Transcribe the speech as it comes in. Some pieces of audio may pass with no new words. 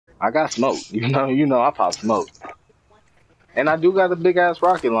I got smoke. You know, I pop smoke. And I do got a big ass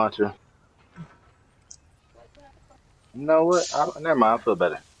rocket launcher. You know what? Never mind. I feel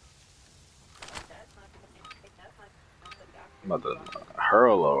better. I'm about to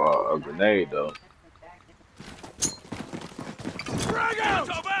hurl a grenade though.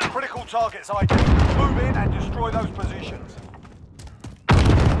 Critical targets ID. Move in and destroy those positions.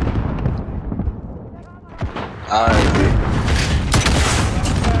 Alright.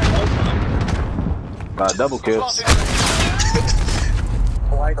 Double kill. Our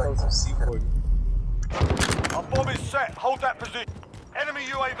bomb is set. Hold that position. Enemy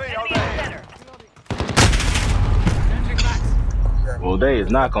UAV overhead. Well, they is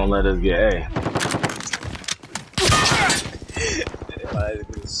not gonna let us get A.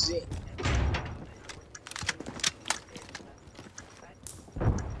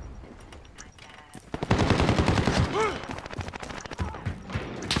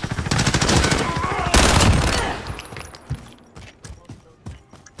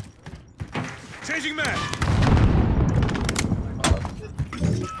 Changing man.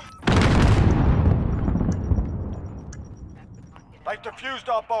 They've defused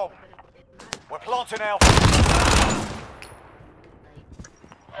our bomb. We're planting Alpha.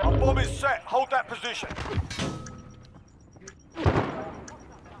 Our bomb is set. Hold that position.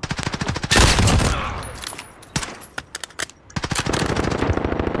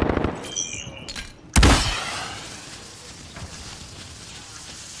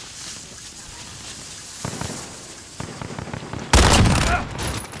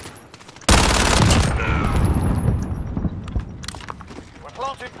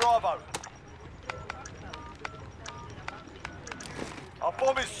 Bravo. Our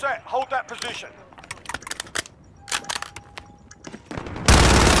bomb is set. Hold that position.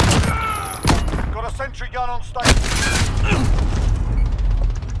 Got a sentry gun on station.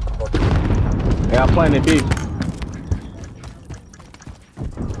 Yeah, I'm playing B.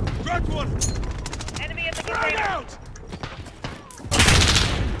 Cracked one. Enemy at the container. Out.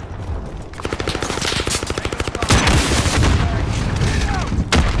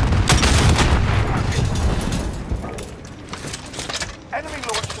 Enemy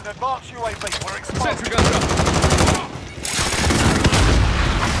launched an advanced UAV. We're exposed.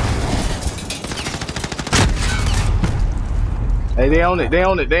 Hey, they own it.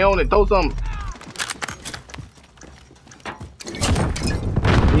 Throw something.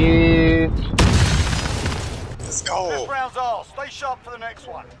 Yeah. Let's go. This round's ours. Stay sharp for the next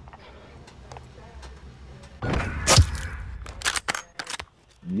one.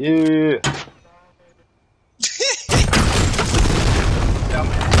 Yeah.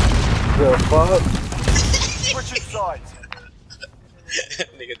 The fuck? Switching sides.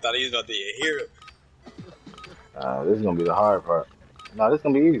 Nigga thought he was about to be a hero. This is gonna be the hard part. No, this is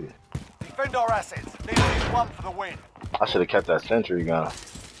gonna be easy. Defend our assets. Need at least one for the win. I should have kept that sentry gun.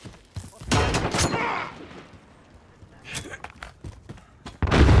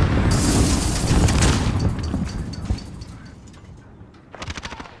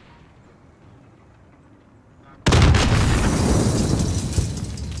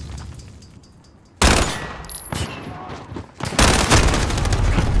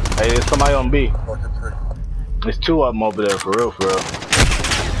 Hey, there's somebody on B. There's two of them over there, for real, for real.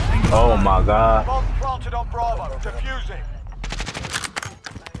 Oh my god. Bomb planted on Bravo. Defusing.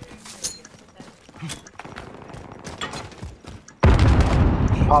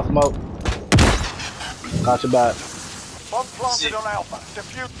 Pop smoke. Got your back. Bomb planted on Alpha.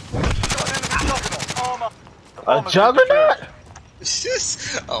 Defuse. Got an enemy juggernaut. Armor. A juggernaut?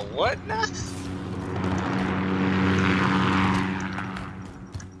 A what now?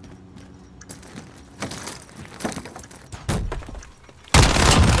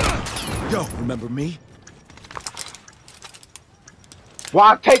 Yo, remember me?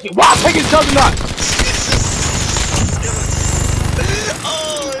 Why take it? Why take it, juggernaut?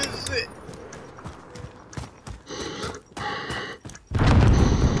 Oh shit!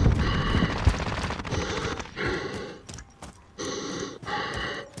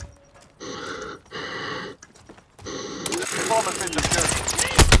 Bomb has been defused.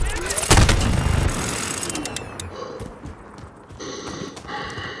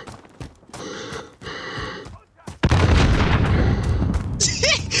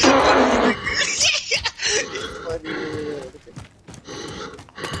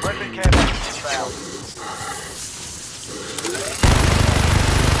 Friendly care package found.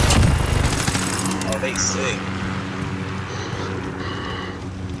 Oh, they sick.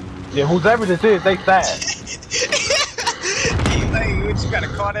 Yeah, whoever this is, they sad. Like, what, you gotta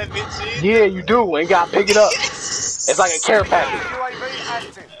call that bitch in? Yeah, you do, and gotta pick it up. It's like a care package. UAV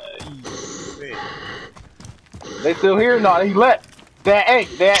active. ahead. They still here? No, he left. That ain't.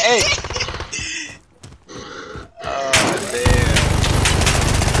 Oh, damn.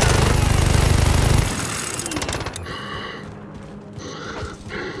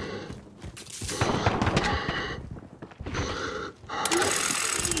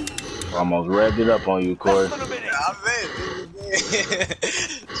 Almost revved it up on you, Corey. Less than a minute. I bet.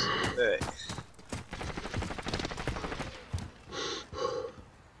 Man,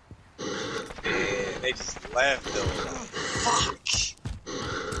 they just laughed though. Fuck.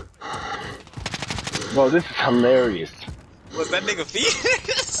 Bro, this is hilarious. Was that nigga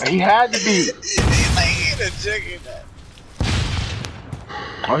Phoenix? He had to be. He's like in a Juggernaut.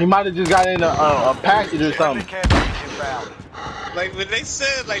 Or he might have just got in a package or Friendly something. care package inbound. Like when they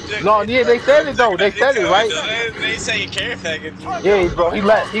said like Juggernaut. No, yeah, they said it though. They said it, right? They say care package. Yeah, bro. He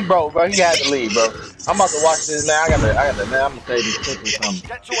broke, bro. He had to leave, bro. I'm about to watch this, man. I gotta, man. I'm gonna say these clips or something.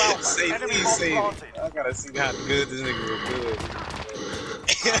 Get to Alpha. Say, Enemy please bomb say it. planted. I gotta see how good this nigga was doing.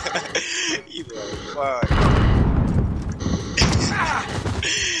 He's like, fuck.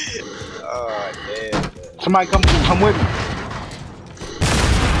 Oh, damn. Somebody come with me.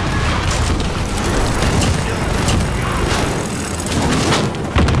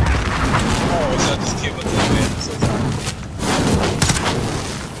 Oh, so I just killed my man.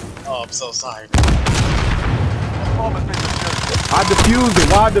 I'm so sorry. The bomb has been defused. I defused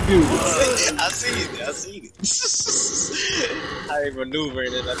it. Why defuse it? I seen it. I ain't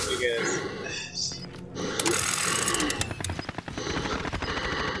maneuvering in that big ass.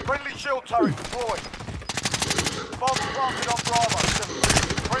 Friendly shield turret deployed. Bomb planted on Bravo.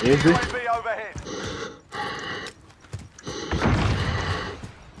 Friendly Is it? UAV overhead.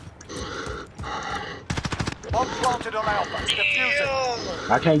 Bomb planted on Alpha. Defusing.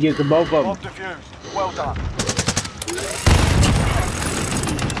 I can't get to both of Bomb them. defused. Well done.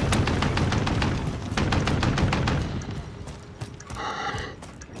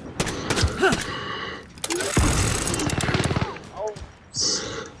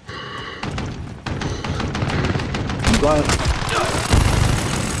 I'm going.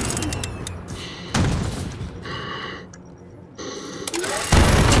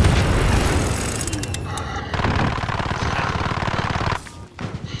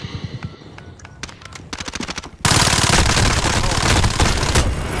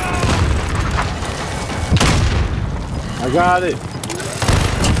 I got it.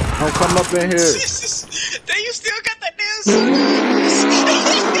 Don't come up in here. Then you still got that damn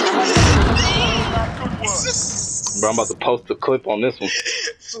Good work. Bro, I'm about to post a clip on this one.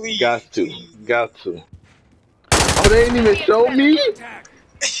 Please. Got to. Oh, they didn't even show me?